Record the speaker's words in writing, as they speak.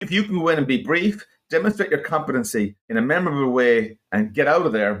if you can go in and be brief, demonstrate your competency in a memorable way and get out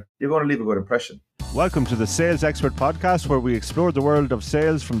of there, you're going to leave a good impression. Welcome to the Sales Expert Podcast, where we explore the world of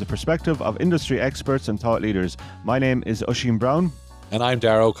sales from the perspective of industry experts and thought leaders. My name is Oisin Brown. And I'm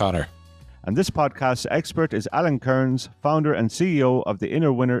Darragh O'Connor. And this podcast's expert is Alan Kerins, founder and CEO of the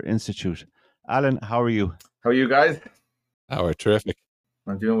Inner Winner Institute. Alan, how are you? How are you guys? Oh, we're terrific.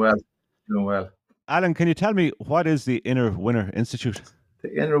 I'm doing well. Alan, can you tell me, what is the Inner Winner Institute?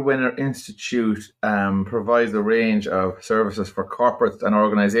 The Inner Winner Institute provides a range of services for corporates and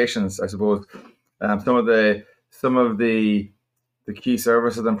organizations, I suppose. Some of the key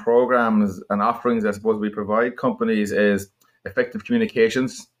services and programs and offerings I suppose we provide companies is effective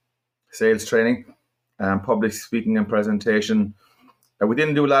communications, sales training, public speaking and presentation. We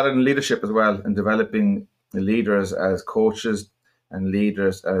didn't do a lot in leadership as well, in developing leaders as coaches and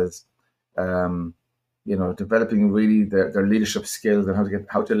leaders as developing really their leadership skills and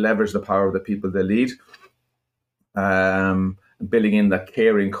how to leverage the power of the people they lead. Building in that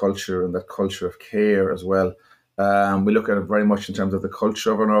caring culture and that culture of care as well. We look at it very much in terms of the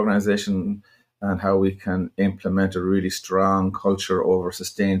culture of an organization and how we can implement a really strong culture over a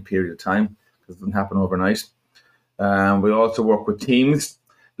sustained period of time, because it doesn't happen overnight. We also work with teams,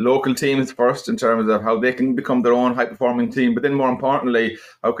 local teams first, in terms of how they can become their own high-performing team, but then more importantly,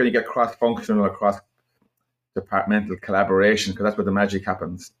 how can you get cross-functional or cross-departmental collaboration, because that's where the magic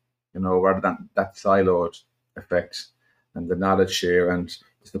happens, rather than that siloed effect and the knowledge share and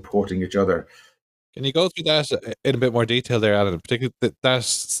supporting each other. Can you go through that in a bit more detail there, Alan, particularly that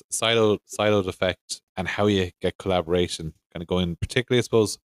siloed effect and how you get collaboration kind of going, particularly, I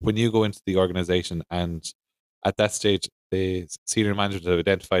suppose, when you go into the organization and at that stage, the senior managers have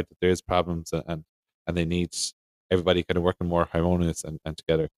identified that there's problems and they need everybody kind of working more harmonious and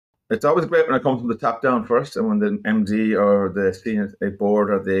together. It's always great when it comes from the top down first, and when the MD or the senior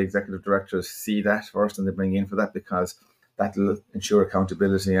board or the executive directors see that first and they bring in for that, because that will ensure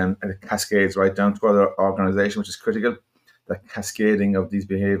accountability and it cascades right down to other organization, which is critical, that cascading of these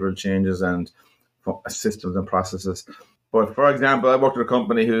behavioral changes and systems and processes. But for example, I worked with a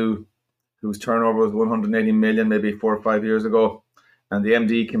company whose turnover was 180 million maybe 4 or 5 years ago. And the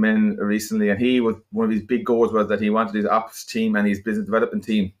MD came in recently, and he was, one of his big goals was that he wanted his ops team and his business development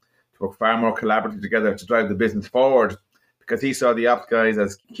team to work far more collaboratively together to drive the business forward, because he saw the ops guys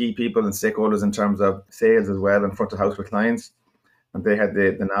as key people and stakeholders in terms of sales as well and front of house with clients. And they had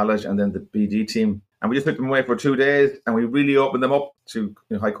the knowledge, and then the BD team. And we just took them away for 2 days, and we really opened them up to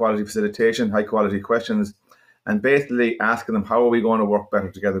high quality facilitation, high quality questions, and basically asking them, how are we going to work better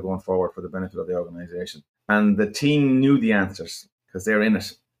together going forward for the benefit of the organization? And the team knew the answers because they're in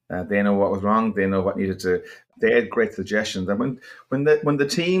it. They know what was wrong. They know what needed to. They had great suggestions. And when the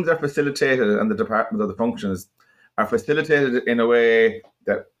teams are facilitated and the departments or the functions are facilitated in a way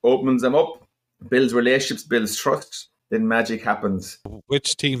that opens them up, builds relationships, builds trust, then magic happens.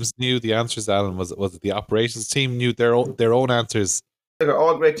 Which teams knew the answers, Alan? Was it the operations team knew their own answers?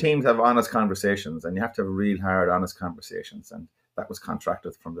 All great teams have honest conversations, and you have to have real hard, honest conversations. And that was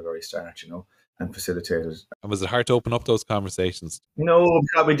contracted from the very start, and facilitated. And was it hard to open up those conversations? No,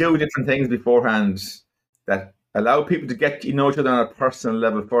 because we do different things beforehand that allow people to get to know each other on a personal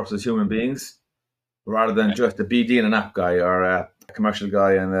level first as human beings, rather than just a BD and an app guy or a commercial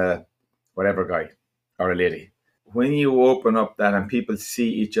guy and a whatever guy or a lady. When you open up that and people see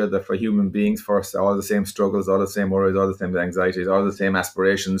each other for human beings first, all the same struggles, all the same worries, all the same anxieties, all the same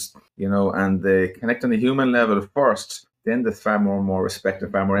aspirations, and they connect on the human level first, then there's far more respect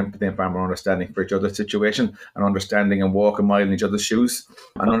and far more empathy and far more understanding for each other's situation, and understanding and walk a mile in each other's shoes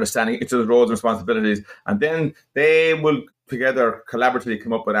and understanding each other's roles and responsibilities. And then they will together collaboratively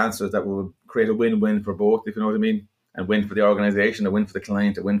come up with answers that will create a win-win for both, if you know what I mean, and win for the organization, a win for the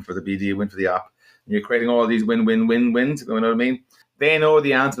client, a win for the BD, a win for the app. And you're creating all these win-win-win-wins, you know what I mean? They know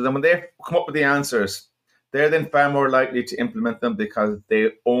the answers, and when they come up with the answers, they're then far more likely to implement them because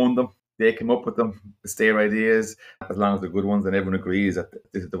they own them. They came up with them. It's their ideas, as long as they're good ones, and everyone agrees that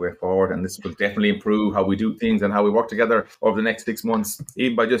this is the way forward, and this will definitely improve how we do things and how we work together over the next 6 months,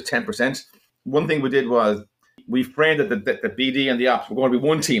 even by just 10%. One thing we did was we framed that the BD and the ops were going to be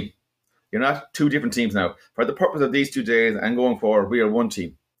one team. You're not two different teams now. For the purpose of these 2 days and going forward, we are one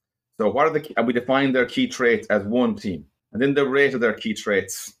team. So and we define their key traits as one team. And then they rated their key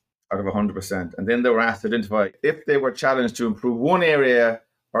traits out of 100%. And then they were asked to identify if they were challenged to improve one area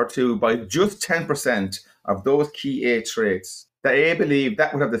or two by just 10% of those key 8 traits, they believe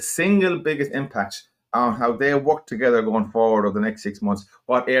that would have the single biggest impact on how they work together going forward over the next 6 months.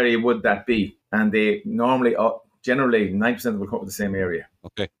 What area would that be? And they normally, generally, 9% will come up with the same area.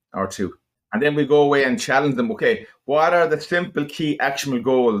 Okay. Or 2. And then we go away and challenge them. Okay, what are the simple key actionable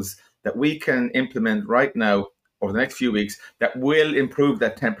goals that we can implement right now over the next few weeks that will improve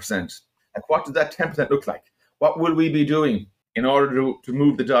that 10%? Like, what does that 10% look like? What will we be doing in order to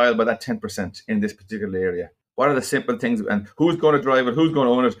move the dial by that 10% in this particular area? What are the simple things, and who's going to drive it? Who's going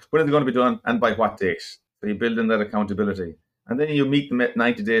to own it? When is it going to be done? And by what date? So you build in that accountability. And then you meet them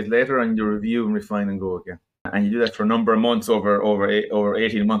 90 days later and you review and refine and go again. And you do that for a number of months, over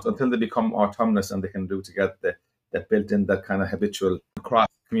 18 months, until they become autonomous and they can do together. That built in that kind of habitual cross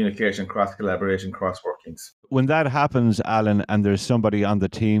communication, cross collaboration, cross workings. When that happens, Alan, and there's somebody on the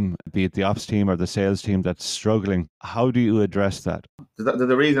team, be it the ops team or the sales team, that's struggling, how do you address that? There's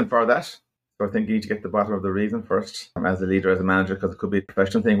a reason for that. So I think you need to get to the bottom of the reason first, as a leader, as a manager, because it could be a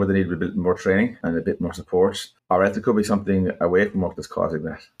professional thing where they need a bit more training and a bit more support, or else it could be something away from work that's causing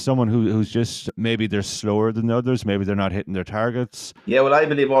that. Someone who's just, maybe they're slower than others, maybe they're not hitting their targets. Yeah, well, I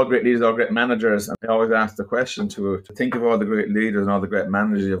believe all great leaders are great managers. And I always ask the question to think of all the great leaders and all the great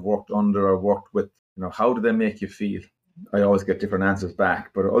managers you've worked under or worked with. How do they make you feel? I always get different answers back,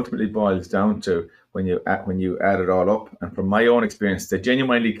 but it ultimately boils down to when you add it all up. And from my own experience, they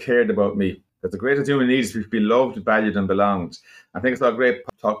genuinely cared about me. Because the greatest human need is to be loved, valued, and belonged. I think it's a great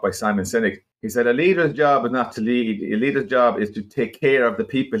talk by Simon Sinek. He said, a leader's job is not to lead. A leader's job is to take care of the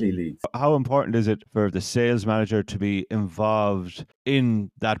people he leads. How important is it for the sales manager to be involved in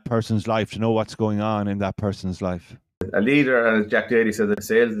that person's life, to know what's going on in that person's life? A leader, as Jack Daly says, a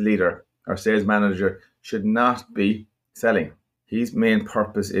sales leader or sales manager should not be selling. His main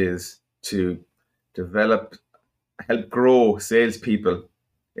purpose is to develop, help grow salespeople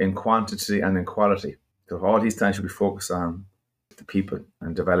in quantity and in quality. So all his time should be focused on the people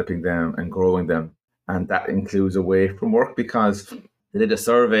and developing them and growing them. And that includes away from work, because they did a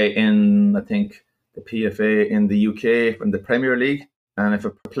survey in, I think, the PFA in the UK from the Premier League. And if a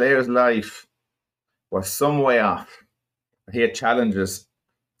player's life was some way off, he had challenges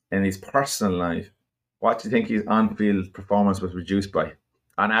in his personal life, what do you think his on-field performance was reduced by?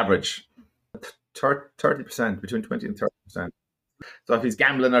 On average, 30%, between 20 and 30%. So if he's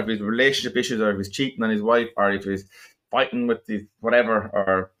gambling, or if he's relationship issues, or if he's cheating on his wife, or if he's fighting with the whatever,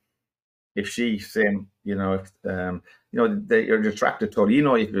 or if she's saying, you're attracted to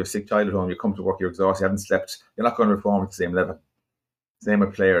it. If you're a sick child at home, you come to work, you're exhausted, you haven't slept, you're not going to perform at the same level. Same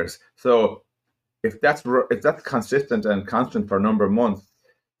with players. So if that's consistent and constant for a number of months,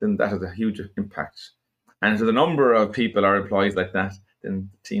 then that has a huge impact. And if there's a number of people or employees like that, then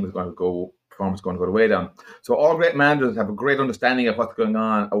the team is going to go. Performance is going to go way down. So all great managers have a great understanding of what's going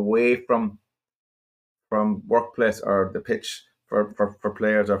on away from workplace or the pitch for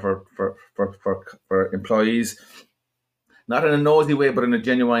players or for employees, not in a nosy way, but in a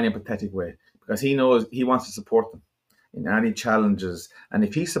genuine, empathetic way, because he knows he wants to support them in any challenges. And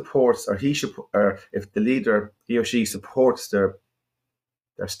if he supports, or if the leader, he or she supports their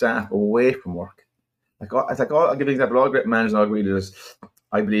staff away from work, I'll give you an example. All great managers, all great leaders,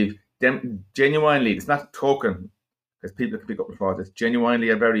 I believe, them genuinely, it's not token, because people can pick up the fault. It's genuinely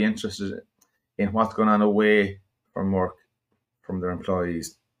are very interested in what's going on away from work, from their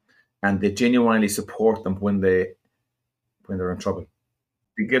employees, and they genuinely support them when they're in trouble.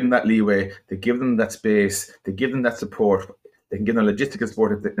 They give them that leeway, they give them that space, they give them that support. They can give them logistical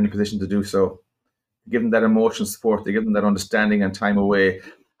support if they're in a position to do so. They give them that emotional support. They give them that understanding and time away,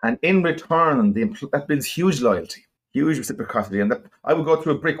 and in return, that builds huge loyalty. Huge reciprocity, and I would go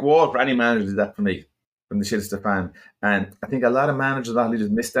through a brick wall for any manager to do that for me, from the shittest to fan. And I think a lot of managers, a lot of leaders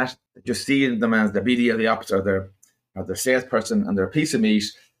miss that. They just see them as the BD or the ops or their salesperson, and they're a piece of meat,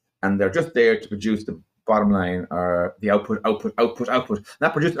 and they're just there to produce the bottom line or the output,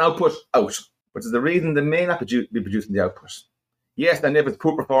 not producing output out, which is the reason they may not be producing the output. Yes, and if it's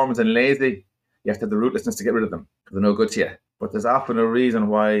poor performance and lazy, you have to have the ruthlessness to get rid of them because they're no good to you. But there's often a reason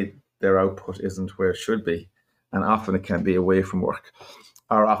why their output isn't where it should be. And often it can be away from work,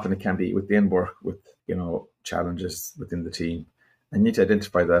 or often it can be within work with, challenges within the team. And you need to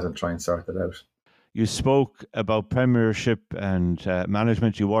identify that and try and sort that out. You spoke about premiership and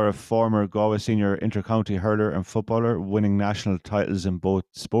management. You were a former Galway senior intercounty hurler and footballer, winning national titles in both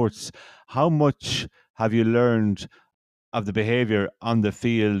sports. How much have you learned of the behaviour on the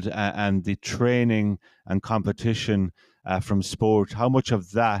field and the training and competition from sport? How much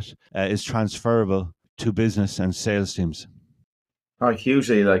of that is transferable to business and sales teams?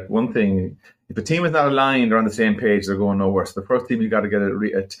 Hugely. Like, one thing, if a team is not aligned or on the same page, they're going nowhere. So the first team you got to get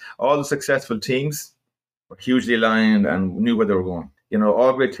it. All the successful teams were hugely aligned and knew where they were going.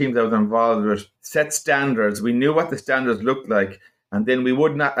 All great teams that was involved were set standards. We knew what the standards looked like, and then we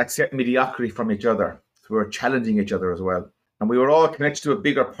would not accept mediocrity from each other. So we were challenging each other as well. And we were all connected to a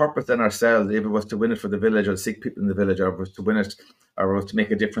bigger purpose than ourselves. If it was to win it for the village or the sick people in the village, or if it was to win it, or it was to make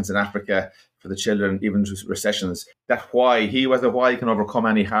a difference in Africa for the children, even through recessions. That why, he was a why can overcome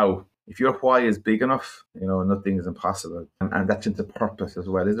any how. If your why is big enough, nothing is impossible. And that sense of purpose as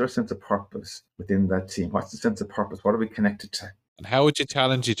well. Is there a sense of purpose within that team? What's the sense of purpose? What are we connected to? And how would you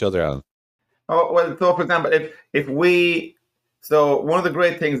challenge each other, Alan? Oh, well, so for example, so one of the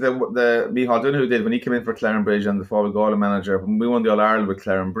great things that the Micheál Donoghue did when he came in for Clarenbridge and the forward goal manager, when we won the All-Ireland with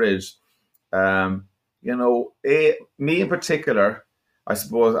Clarenbridge, me in particular, I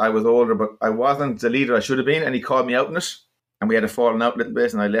suppose I was older, but I wasn't the leader I should have been, and he called me out in it, and we had a falling out a little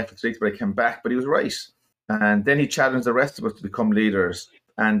bit, and I left for 3 weeks, but I came back, but he was right. And then he challenged the rest of us to become leaders,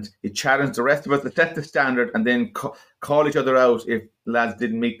 and he challenged the rest of us to set the standard and then call each other out if lads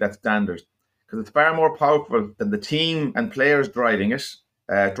didn't meet that standard. Because it's far more powerful than the team and players driving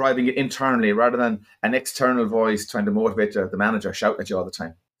it internally rather than an external voice trying to motivate you, the manager shouting at you all the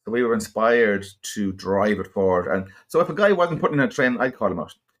time. So we were inspired to drive it forward. And so if a guy wasn't putting in a train, I'd call him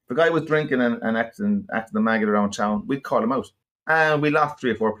out. If a guy was drinking and acting the maggot around town, we'd call him out. And we lost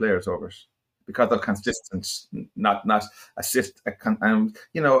 3 or 4 players over it because of consistent, not assist. But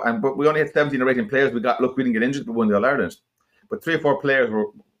we only had 17 or 18 players. We didn't get injured, but we won the All-Ireland. But 3 or 4 players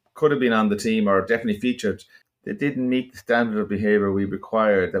could have been on the team or definitely featured. They didn't meet the standard of behaviour we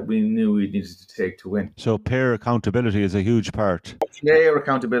required that we knew we needed to take to win. So peer accountability is a huge part. Player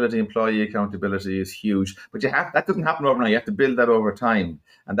accountability, employee accountability is huge. But that doesn't happen overnight. You have to build that over time.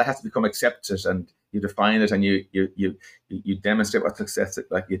 And that has to become accepted, and you define it, and you demonstrate what success is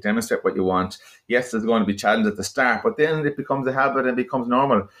like. You demonstrate what you want. Yes, there's going to be challenge at the start, but then it becomes a habit and becomes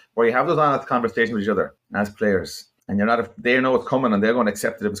normal, where you have those honest conversations with each other as players. And they know it's coming, and they're going to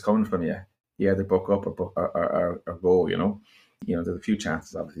accept it if it's coming from you. Yeah, they buck up or go, There's a few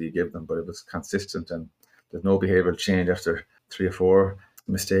chances, obviously, you give them, but if it's consistent and there's no behavioural change after 3 or 4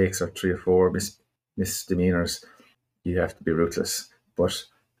 mistakes or 3 or 4 misdemeanors, you have to be ruthless. But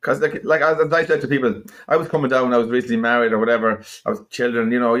because, like as I said to people, I was coming down, I was recently married or whatever, I was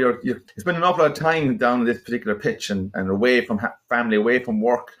children, you're spending an awful lot of time down this particular pitch and away from family, away from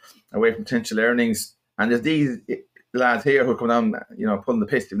work, away from potential earnings. And there's these lads here who come down, pulling the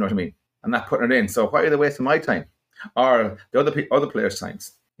piss, you know what I mean? I'm not putting it in. So why are they wasting my time or the other players'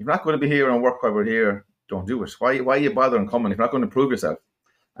 times? If you're not going to be here and work while we're here, don't do it. Why are you bothering coming? If you're not going to prove yourself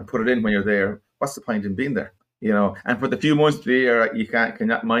and put it in when you're there, what's the point in being there? And for the few months of the year, you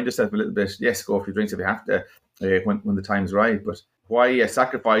cannot mind yourself a little bit. Yes, go for your drinks if you have to when the time's right. But why are you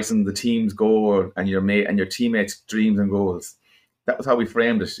sacrificing the team's goal and your teammates' dreams and goals? That was how we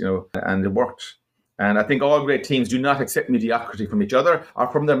framed it, and it worked. And I think all great teams do not accept mediocrity from each other or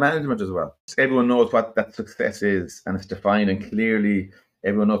from their management as well. Everyone knows what that success is, and it's defined and clearly,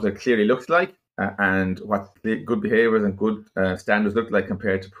 everyone knows what it clearly looks like and what the good behaviours and good standards look like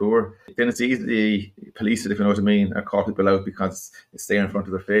compared to poor. Then it's easy to police it, if you know what I mean, or call people out because it's there in front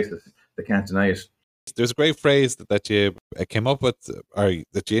of their faces. They can't deny it. There's a great phrase that you came up with, or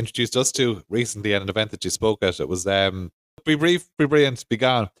that you introduced us to recently at an event that you spoke at. It was be brief, be brilliant, be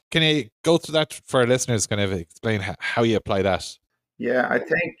gone. Can you go through that for our listeners, kind of explain how you apply that? Yeah, I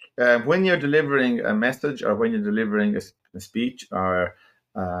think when you're delivering a message or when you're delivering a speech or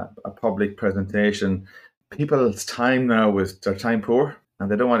a public presentation, people's time now is their time poor,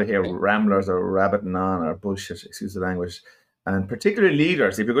 and they don't want to hear ramblers or rabbiting on or bullshit, excuse the language. And particularly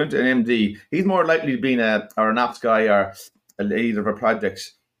leaders, if you're going to an MD, he's more likely to be an ops guy or a leader of a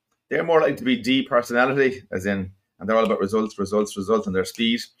project. They're more likely to be D personality, as in, and they're all about results, and their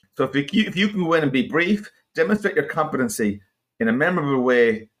speed. So if you can go in and be brief, demonstrate your competency in a memorable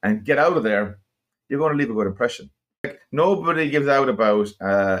way, and get out of there, you're going to leave a good impression. Like, nobody gives out about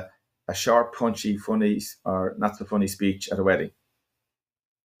a sharp, punchy, funny, or not so funny speech at a wedding.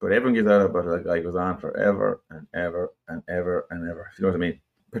 But everyone gives out about a guy who goes on forever and ever and ever and ever. If you know what I mean?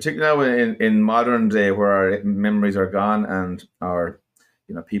 Particularly now in modern day, where our memories are gone and our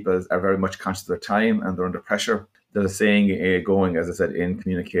people are very much conscious of their time and they're under pressure. There's a saying going, as I said, in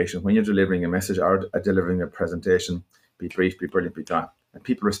communication: when you're delivering a message or delivering a presentation, be brief, be brilliant, be gone. And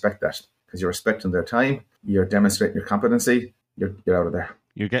people respect that because you're respecting their time, you're demonstrating your competency, you're out of there.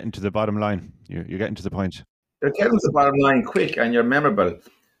 You're getting to the bottom line. You're getting to the point. You're getting to the bottom line quick and you're memorable.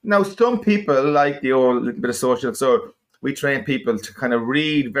 Now, some people like the old little bit of social, so we train people to kind of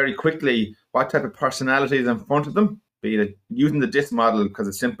read very quickly what type of personality is in front of them, be it using the DISC model because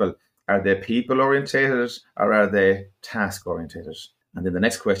it's simple. Are they people-orientated or are they task-orientated? And then the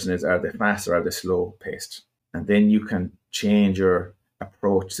next question is, are they fast or are they slow-paced? And then you can change your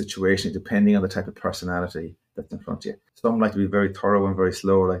approach situation depending on the type of personality that's in front of you. Some like to be very thorough and very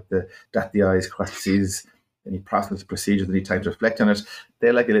slow, like the dot the I's, cross the C's, they need process, procedures, they need time to reflect on it.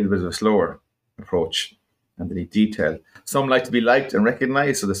 They like a little bit of a slower approach, and they need detail. Some like to be liked and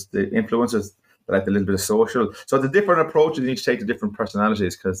recognized, so the influencers, they like a little bit of social. So the different approaches you need to take to different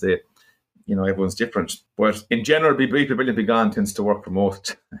personalities, because they, everyone's different. But in general, be brief, be brilliant, be gone tends to work for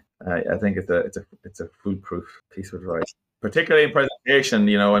most. I think it's a foolproof piece of advice, particularly in presentation,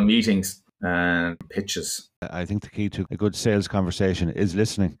 and meetings and pitches. I think the key to a good sales conversation is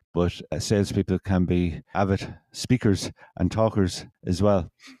listening, but salespeople can be avid speakers and talkers as well.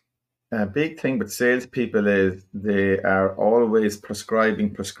 A big thing with salespeople is they are always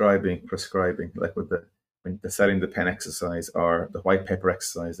prescribing, like with the selling the pen exercise or the white paper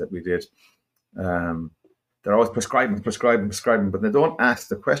exercise that we did. They're always prescribing, but they don't ask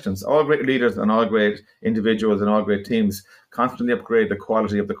the questions. All great leaders and all great individuals and all great teams constantly upgrade the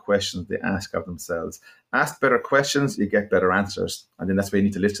quality of the questions they ask of themselves. Ask better questions, you get better answers, and then that's where you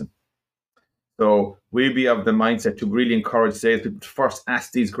need to listen. So we'll be of the mindset to really encourage salespeople to first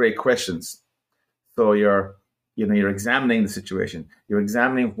ask these great questions. So you're examining the situation. You're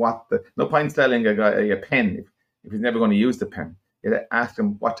examining no point selling a guy a pen if he's never going to use the pen. You ask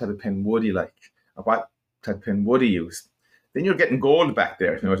him what type of pen would he like, or what type of pen would he use. Then you're getting gold back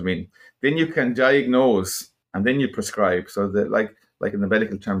there, if you know what I mean. Then you can diagnose and then you prescribe. So that like in the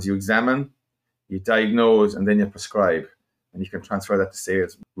medical terms, you examine, you diagnose, and then you prescribe. And you can transfer that to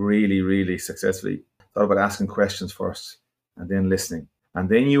sales really, really successfully. It's all about asking questions first and then listening. And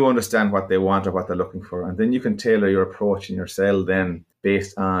then you understand what they want or what they're looking for. And then you can tailor your approach and your sell then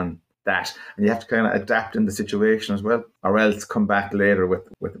based on that. And you have to kind of adapt in the situation as well, or else come back later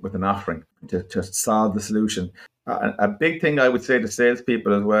with an offering to solve the solution. A big thing I would say to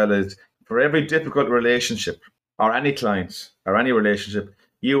salespeople as well is, for every difficult relationship or any client or any relationship,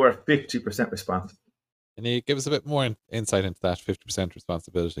 you are 50% responsible. Can you give us a bit more insight into that 50%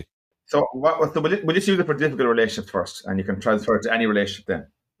 responsibility? So we'll just use it for difficult relationships first, and you can transfer it to any relationship then.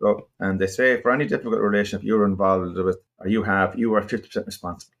 So, and they say for any difficult relationship you're involved with, or you are 50%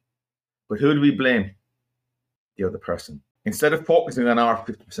 responsible. But who do we blame? The other person. Instead of focusing on our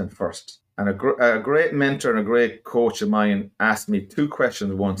 50% first. And a great mentor and a great coach of mine asked me 2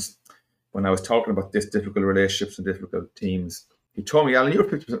 questions once when I was talking about this difficult relationships and difficult teams. He told me, Alan, you're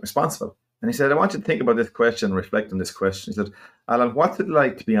 50% responsible. And he said, I want you to think about this question, reflect on this question. He said, Alan, what's it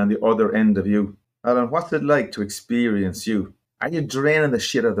like to be on the other end of you? Alan, what's it like to experience you? Are you draining the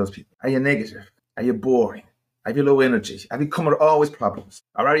shit out of those people? Are you negative? Are you boring? Have you low energy? Have you come with always problems?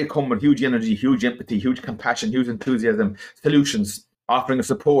 Or are you come with huge energy, huge empathy, huge compassion, huge enthusiasm, solutions, offering of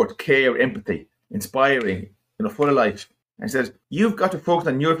support, care, empathy, inspiring, full of life? And he said, you've got to focus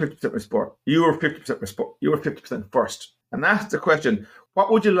on your 50% response. You are 50% first. And that's the question. What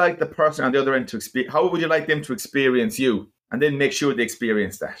would you like the person on the other end to experience? How would you like them to experience you? And then make sure they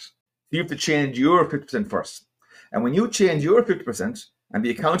experience that. So you have to change your 50% first. And when you change your 50% and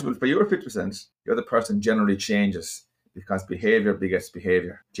be accountable for your 50%, the other person generally changes, because behavior begets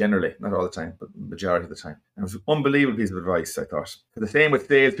behavior. Generally, not all the time, but majority of the time. And it was an unbelievable piece of advice, I thought. The same with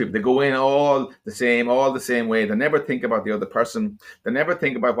salespeople. They go in all the same way. They never think about the other person. They never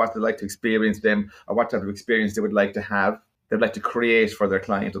think about what they'd like to experience them, or what type of experience they would like to have. They'd like to create for their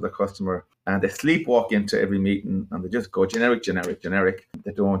client or their customer. And they sleepwalk into every meeting and they just go generic.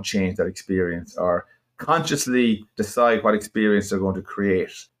 They don't change that experience or consciously decide what experience they're going to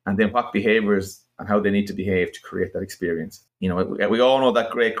create, and then what behaviors and how they need to behave to create that experience. We all know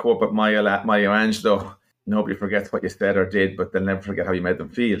that great quote by Maya Angelou, nobody forgets what you said or did, but they'll never forget how you made them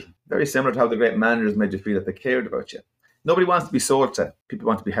feel. Very similar to how the great managers made you feel that they cared about you. Nobody wants to be sold to. People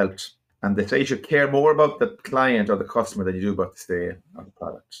want to be helped. And they say you should care more about the client or the customer than you do about the sale or the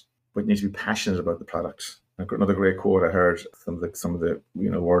product. But you need to be passionate about the product. Another great quote I heard some of the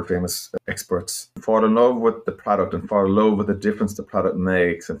world famous experts: fall in love with the product and fall in love with the difference the product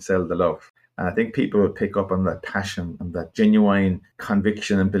makes, and sell the love. And I think people will pick up on that passion and that genuine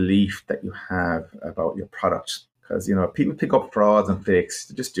conviction and belief that you have about your product. Because people pick up frauds and fakes.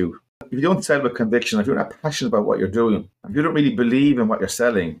 They just do. If you don't sell with conviction, if you're not passionate about what you're doing, if you don't really believe in what you're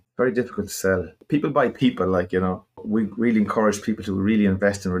selling, it's very difficult to sell. People buy people, we really encourage people to really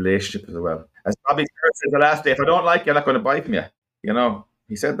invest in relationships as well. As Bobby Kerins said the last day, if I don't like you, I'm not going to buy from you.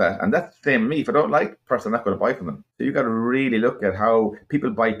 He said that. And that's the same with me. If I don't like the person, I'm not going to buy from them. So you've got to really look at how people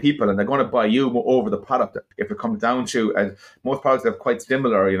buy people, and they're going to buy you over the product. If it comes down to, most products are quite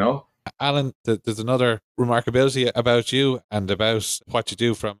similar, Alan, there's another remarkability about you and about what you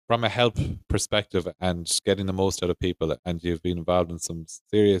do from a help perspective and getting the most out of people. And you've been involved in some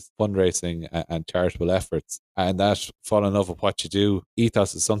serious fundraising and charitable efforts. And that fall in love with what you do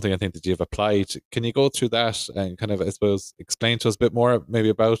ethos is something I think that you've applied. Can you go through that and kind of, I suppose, explain to us a bit more maybe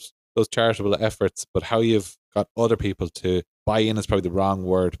about those charitable efforts, but how you've got other people to buy in is probably the wrong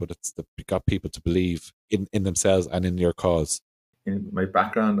word, but you got people to believe in themselves and in your cause. In my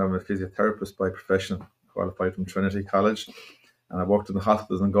background, I'm a physiotherapist by profession, qualified from Trinity College, and I worked in the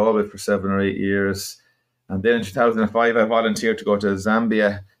hospitals in Galway for 7 or 8 years. And then in 2005, I volunteered to go to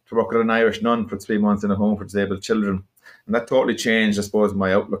Zambia to work with an Irish nun for 3 months in a home for disabled children. And that totally changed, I suppose,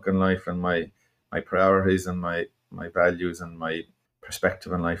 my outlook in life and my priorities and my values and my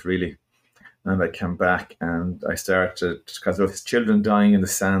perspective in life, really. And I came back and I started, because there was children dying in the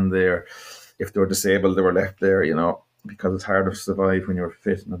sand there. If they were disabled, they were left there, because it's harder to survive when you're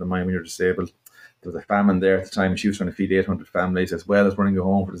fit, never mind when you're disabled. There was a famine there at the time. She was trying to feed 800 families, as well as running a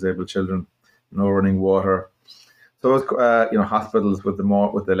home for disabled children, no running water. So it was, hospitals with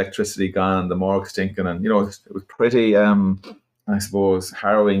the electricity gone, the morgue stinking, and it was pretty, I suppose,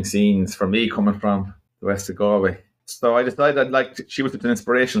 harrowing scenes for me coming from the west of Galway. So I decided she was an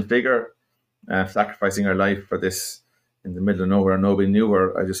inspirational figure, sacrificing her life for this in the middle of nowhere. Nobody knew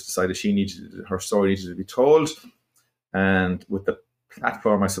her. I just decided her story needed to be told, and with the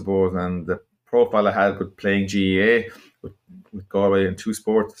platform, I suppose, and the profile I had with playing GEA with Galway in 2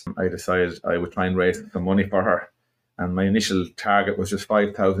 sports, I decided I would try and raise some money for her. And my initial target was just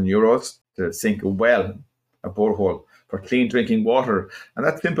 €5,000 to sink a borehole for clean drinking water. And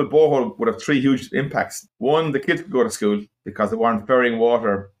that simple borehole would have 3 huge impacts. 1, the kids could go to school because they weren't ferrying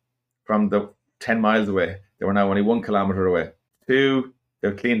water from the 10 miles away. They were now only 1 kilometre away. 2, they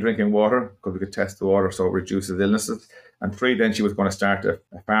were clean drinking water because we could test the water so it reduces illnesses. And 3, then she was going to start a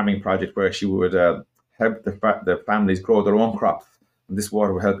farming project where she would help the families grow their own crops. And this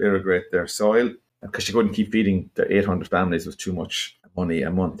water would help irrigate their soil, because she couldn't keep feeding the 800 families. It was too much money a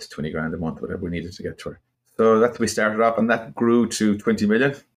month, 20 grand a month, whatever we needed to get to her. So that's we started off, and that grew to 20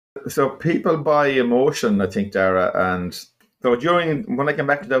 million. So people buy emotion, I think, Dara. And so when I came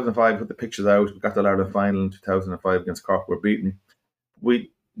back in 2005, put the pictures out, we got the Ireland final in 2005 against Cork, we were beaten.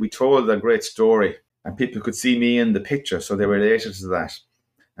 We told a great story, and people could see me in the picture, so they related to that.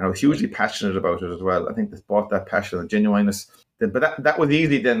 And I was hugely passionate about it as well. I think this brought that passion and genuineness. But that was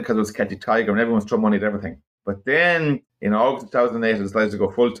easy then because it was Celtic Tiger and everyone's throwing money at everything. But then in August 2008, I decided to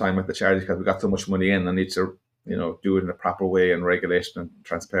go full time with the charity because we got so much money in. I need to, do it in a proper way and regulation and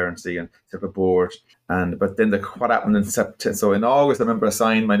transparency and set up a board. But then what happened in September? So in August, I remember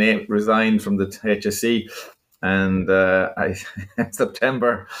I resigned from the HSC, and in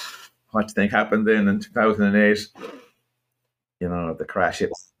September, what do you think happened then in 2008? The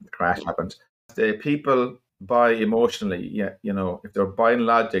crash happened. The people buy emotionally, if they're buying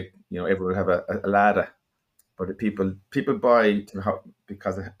logic, everyone will have a ladder. But people buy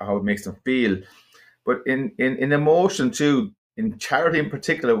because of how it makes them feel. But in emotion too, in charity in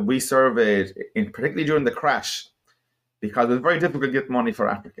particular, we surveyed, particularly during the crash, because it was very difficult to get money for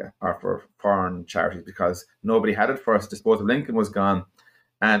Africa or for foreign charities because nobody had it first. Disposable income was gone.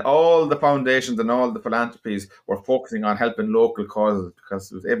 And all the foundations and all the philanthropies were focusing on helping local causes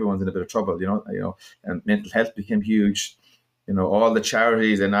because everyone's in a bit of trouble, and mental health became huge. All the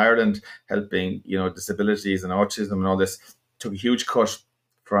charities in Ireland helping, disabilities and autism and all this took a huge cut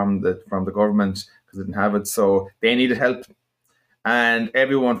from the government because they didn't have it. So they needed help. And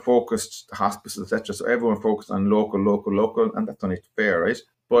everyone focused, hospitals, etc. So everyone focused on local, and that's only fair, right?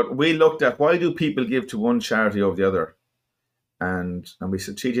 But we looked at, why do people give to one charity over the other? And we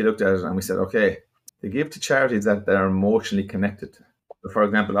strategically looked at it and we said, okay, they give to charities that are emotionally connected. For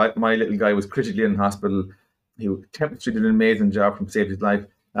example, my little guy was critically in hospital. Tapestry did an amazing job from saved his life.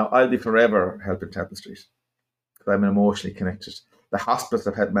 Now I'll be forever helping Tapestry because I'm emotionally connected. The hospice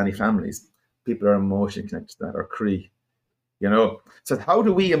have had many families. People are emotionally connected to that, or Cree. So how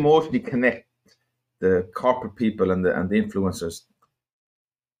do we emotionally connect the corporate people and the influencers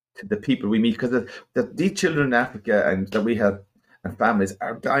to the people we meet? Because these children in Africa and that we have and families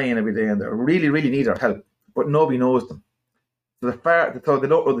are dying every day, and they really, really need our help, but nobody knows them. So they don't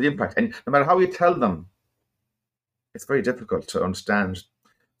know the impact, and no matter how you tell them, it's very difficult to understand.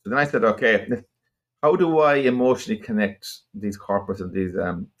 So then I said, okay, how do I emotionally connect these corporates and these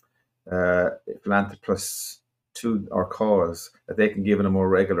philanthropists to our cause that they can give in a more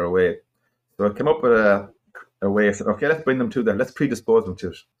regular way? So I came up with a way. I said, okay, let's bring them to that. Let's predispose them to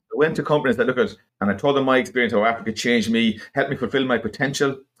it. I went to companies that look at, and I told them my experience, how Africa changed me, helped me fulfill my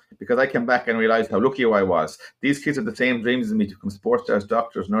potential, because I came back and realized how lucky I was. These kids had the same dreams as me to become sports stars,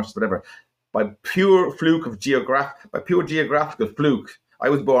 doctors, nurses, whatever. By pure geographical fluke, I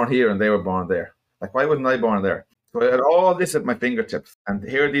was born here and they were born there. Like, why wasn't I born there? So I had all this at my fingertips. And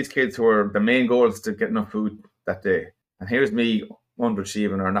here are these kids who are, the main goal is to get enough food that day. And here's me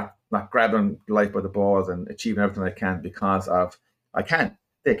underachieving or not grabbing life by the balls and achieving everything I can because of I can.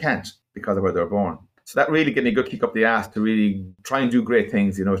 They can't because of where they're born. So that really gave me a good kick up the ass to really try and do great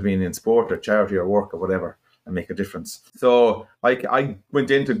things, you know what I mean, in sport or charity or work or whatever, and make a difference. So I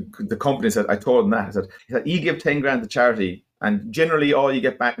went into the company and said, I told them that. He said, you give 10 grand to charity, and generally all you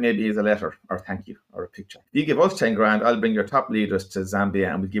get back maybe is a letter or thank you or a picture. If you give us 10 grand, I'll bring your top leaders to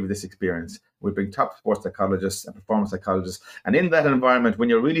Zambia and we'll give you this experience. We'll bring top sports psychologists and performance psychologists. And in that environment, when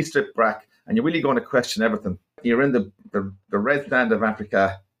you're really stripped back and you're really going to question everything, you're in the red sand of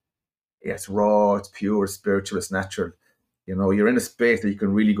Africa. It's raw, it's pure, it's spiritual, it's natural. You know, you're in a space that you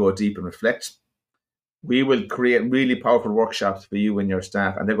can really go deep and reflect. We will create really powerful workshops for you and your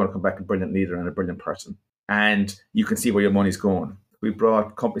staff, and they're going to come back a brilliant leader and a brilliant person. And you can see where your money's going. We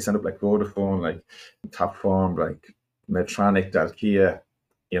brought companies set up like Vodafone, like Topform, like Medtronic, Dalkia,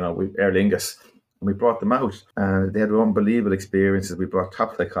 you know, Aer Lingus. And we brought them out, and they had unbelievable experiences. We brought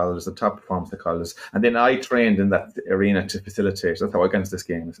top psychologists and top performance psychologists. And then I trained in that arena to facilitate. That's how I got into this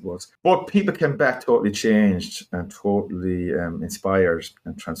game, I suppose. But people came back totally changed and totally inspired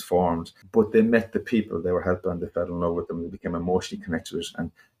and transformed. But they met the people they were helping, they fell in love with them, they became emotionally connected with it.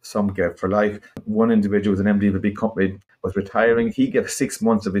 And some gave for life. One individual was an MD of a big company, was retiring. He gave 6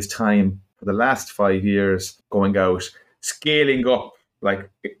 months of his time for the last 5 years going out, scaling up.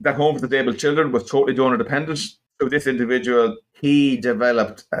 Like that home for disabled children was totally donor dependent. So this individual, he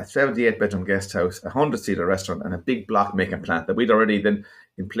developed a 78-bedroom guest house, a 100-seater restaurant, and a big block making plant that we'd already then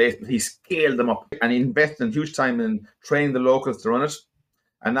in place. But he scaled them up and he invested in huge time in training the locals to run it.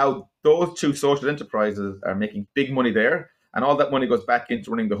 And now those two social enterprises are making big money there. And all that money goes back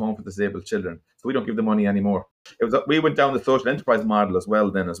into running the home for disabled children. So we don't give them money anymore. We went down the social enterprise model as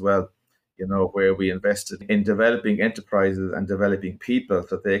well, you know, where we invested in developing enterprises and developing people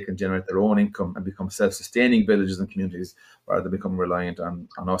so that they can generate their own income and become self-sustaining villages and communities rather than become reliant on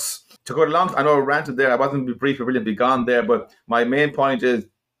us. To go along, I know I ranted there, I wasn't brief or really be gone there, but my main point is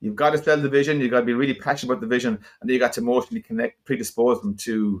you've got to sell the vision, you've got to be really passionate about the vision, and then you got to emotionally predispose them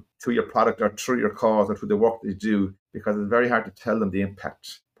to your product or through your cause or through the work that you do, because it's very hard to tell them the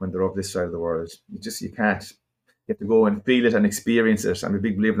impact when they're over this side of the world. You can't. You have to go and feel it and experience it. I'm a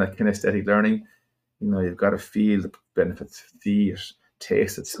big believer in that kinesthetic learning. You know, you've got to feel the benefits, see it,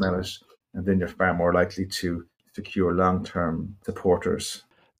 taste it, smell it, and then you're far more likely to secure long-term supporters.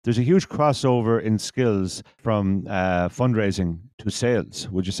 There's a huge crossover in skills from fundraising to sales,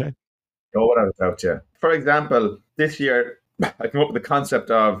 would you say? Oh, without a doubt, yeah. For example, this year, I came up with the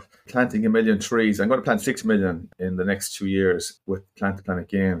concept of planting 1 million trees. I'm going to plant 6 million in the next 2 years with Plant the Planet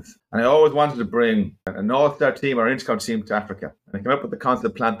Games. And I always wanted to bring an all-star team or intercounty team to Africa. And I came up with the concept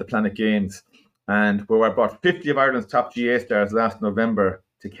of Plant the Planet Games. And where I brought 50 of Ireland's top GA stars last November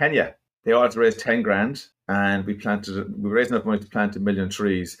to Kenya. They all had to raise 10 grand. And we raised enough money to plant 1 million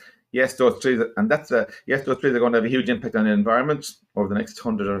trees. Yes, those trees, those trees are going to have a huge impact on the environment over the next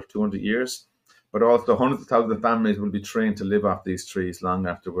 100 or 200 years. But also hundreds of thousands of families will be trained to live off these trees long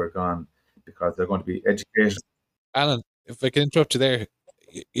after we're gone, because they're going to be educated. Alan, if I can interrupt you there,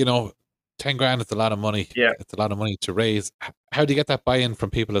 you know, 10 grand is a lot of money. Yeah. It's a lot of money to raise. How do you get that buy-in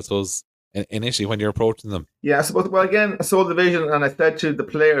from people, I suppose, initially when you're approaching them? Yeah, I suppose, well, again, I sold the vision and I said to the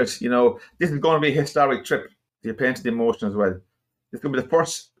players, you know, this is going to be a historic trip. You're paying to the emotion as well. This is going to be the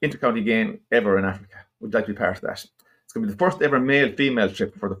first intercounty game ever in Africa. We'd like to be part of that. It's going to be the first ever male-female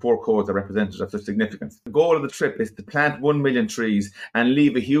trip for the 4 codes that represent of such significance. The goal of the trip is to plant 1 million trees and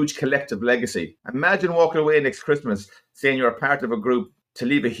leave a huge collective legacy. Imagine walking away next Christmas saying you're a part of a group to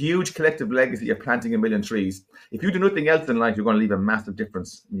leave a huge collective legacy of planting 1 million trees. If you do nothing else in life, you're going to leave a massive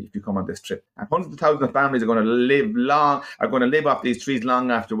difference if you come on this trip. And hundreds of thousands of families are going to live off these trees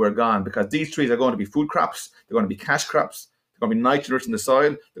long after we're gone, because these trees are going to be food crops, they're going to be cash crops, they're going to be nitrogen in the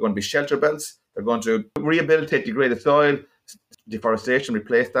soil, they're going to be shelter belts, they're going to rehabilitate degraded soil, deforestation,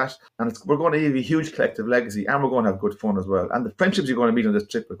 replace that. And we're going to leave a huge collective legacy, and we're going to have good fun as well. And the friendships you're going to meet on this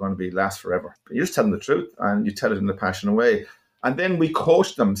trip are going to last forever. You just tell them the truth, and you tell it in a passionate way. And then we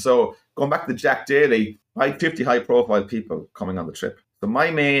coach them. So going back to Jack Daly, I had 50 high-profile people coming on the trip. So my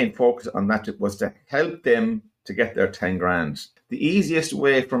main focus on that trip was to help them to get their 10 grand. The easiest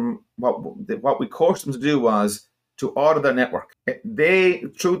way from what we coached them to do was to audit their network. They,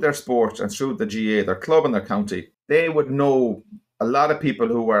 through their sport and through the GA, their club and their county, they would know a lot of people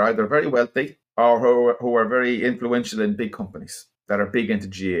who were either very wealthy or who are very influential in big companies that are big into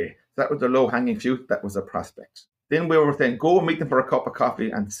GA. That was the low-hanging fruit. That was a prospect. Then we were saying, go meet them for a cup of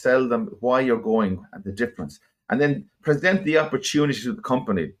coffee and sell them why you're going and the difference. And then present the opportunity to the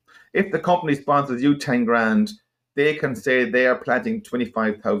company. If the company sponsors you 10 grand, they can say they are planting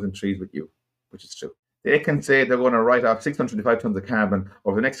 25,000 trees with you, which is true. They can say they're going to write off 625 tons of carbon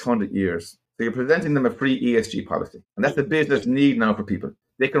over the next 100 years. So you're presenting them a free ESG policy. And that's the business need now for people.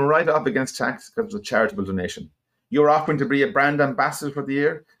 They can write off against tax because it's a charitable donation. You're offering to be a brand ambassador for the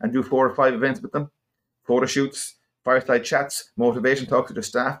year and do 4 or 5 events with them, photo shoots, fireside chats, motivation talks with your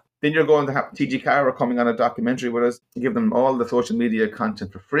staff. Then you're going to have TG Carr coming on a documentary with us, give them all the social media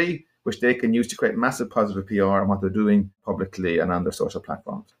content for free, which they can use to create massive positive PR on what they're doing publicly and on their social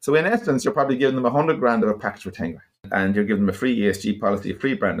platforms. So in essence, you're probably giving them 100 grand of a package for 10 grand. And you're giving them a free ESG policy, a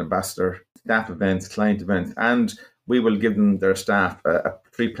free brand ambassador, staff events, client events, and we will give them their staff a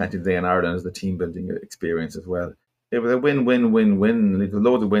free Plenty Day in Ireland as the team building experience as well. It was a win-win-win-win. There's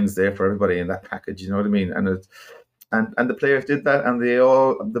loads of wins there for everybody in that package, you know what I mean? And the players did that, and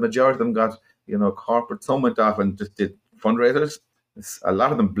the majority of them got, corporate. Some went off and just did fundraisers. A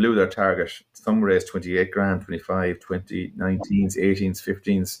lot of them blew their target. Some raised 28 grand, 25, 20, 19s, 18s,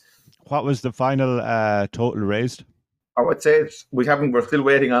 15s. What was the final total raised? I would say we're still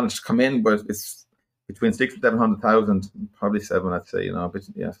waiting on it to come in, but it's between 600,000 and 700,000, probably 7, I'd say, But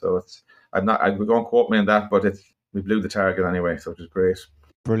yeah, so I don't quote me on that, but we blew the target anyway, so it was great.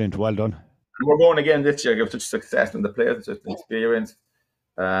 Brilliant, well done. And we're going again this year. It was such success, and the players such an experience.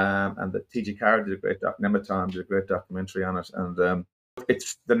 And the TG Carr did a great Nematon did a great documentary on it, and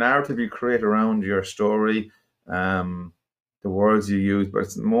it's the narrative you create around your story, the words you use, but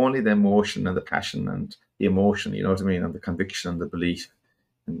it's only the emotion and the passion and the emotion, you know what I mean, and the conviction and the belief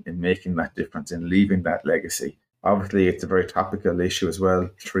in making that difference, in leaving that legacy. Obviously, it's a very topical issue as well,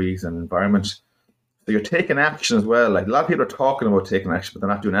 trees and environment. So you're taking action as well. Like, a lot of people are talking about taking action, but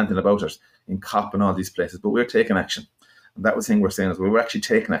they're not doing anything about it in COP and all these places. But we're taking action. And that was the thing we're saying is we're actually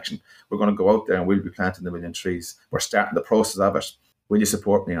taking action. We're going to go out there and we'll be planting the 1 million trees. We're starting the process of it. Will you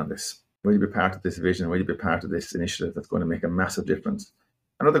support me on this? Will you be part of this vision? Will you be part of this initiative that's going to make a massive difference?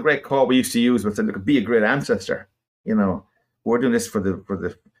 Another great quote we used to use was, look, be a great ancestor. We're doing this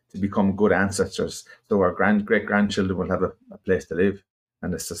to become good ancestors, so our great grandchildren will have a place to live,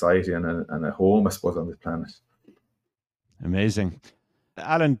 and a society and a home, I suppose, on this planet. Amazing.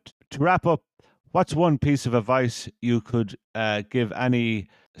 Alan, to wrap up, what's one piece of advice you could give any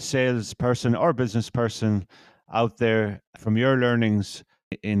salesperson or business person out there from your learnings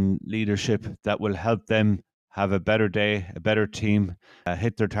in leadership that will help them have a better day, a better team,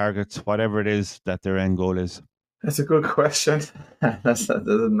 hit their targets, whatever it is that their end goal is? That's a good question. There's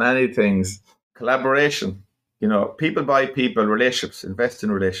many things. Collaboration. People buy people, relationships, invest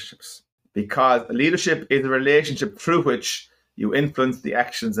in relationships. Because leadership is a relationship through which you influence the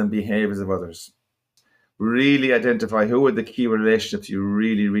actions and behaviors of others. Really identify who are the key relationships you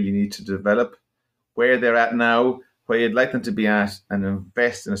really, really need to develop, where they're at now, where you'd like them to be at, and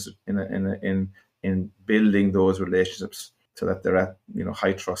invest in building those relationships so that they're at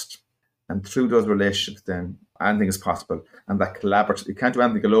high trust. And through those relationships, then anything is possible. And that collaborative, you can't do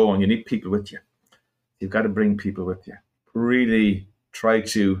anything alone. You need people with you. You've got to bring people with you. Really try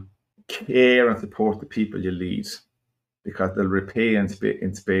to care and support the people you lead, because they'll repay in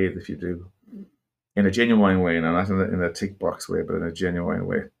spades if you do, in a genuine way, not in a tick box way, but in a genuine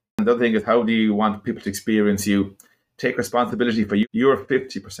way. And the other thing is, how do you want people to experience you? Take responsibility for you. You're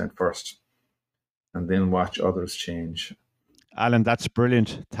 50% first, and then watch others change. Alan, that's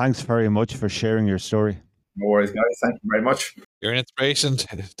brilliant. Thanks very much for sharing your story. No worries, guys. Thank you very much. You're an inspiration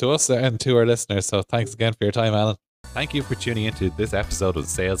to us and to our listeners. So thanks again for your time, Alan. Thank you for tuning into this episode of the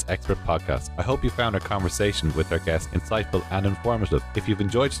Sales Expert Podcast. I hope you found our conversation with our guest insightful and informative. If you've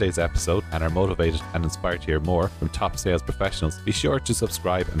enjoyed today's episode and are motivated and inspired to hear more from top sales professionals, be sure to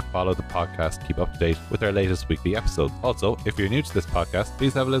subscribe and follow the podcast to keep up to date with our latest weekly episodes. Also, if you're new to this podcast,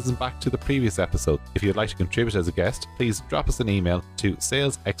 please have a listen back to the previous episode. If you'd like to contribute as a guest, please drop us an email to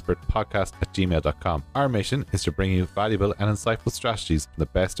salesexpertpodcast@gmail.com. Our mission is to bring you valuable and insightful strategies from the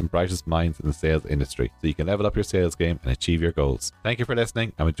best and brightest minds in the sales industry, so you can level up your sales game and achieve your goals. Thank you for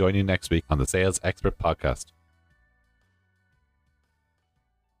listening, and we'll join you next week on the Sales Expert Podcast.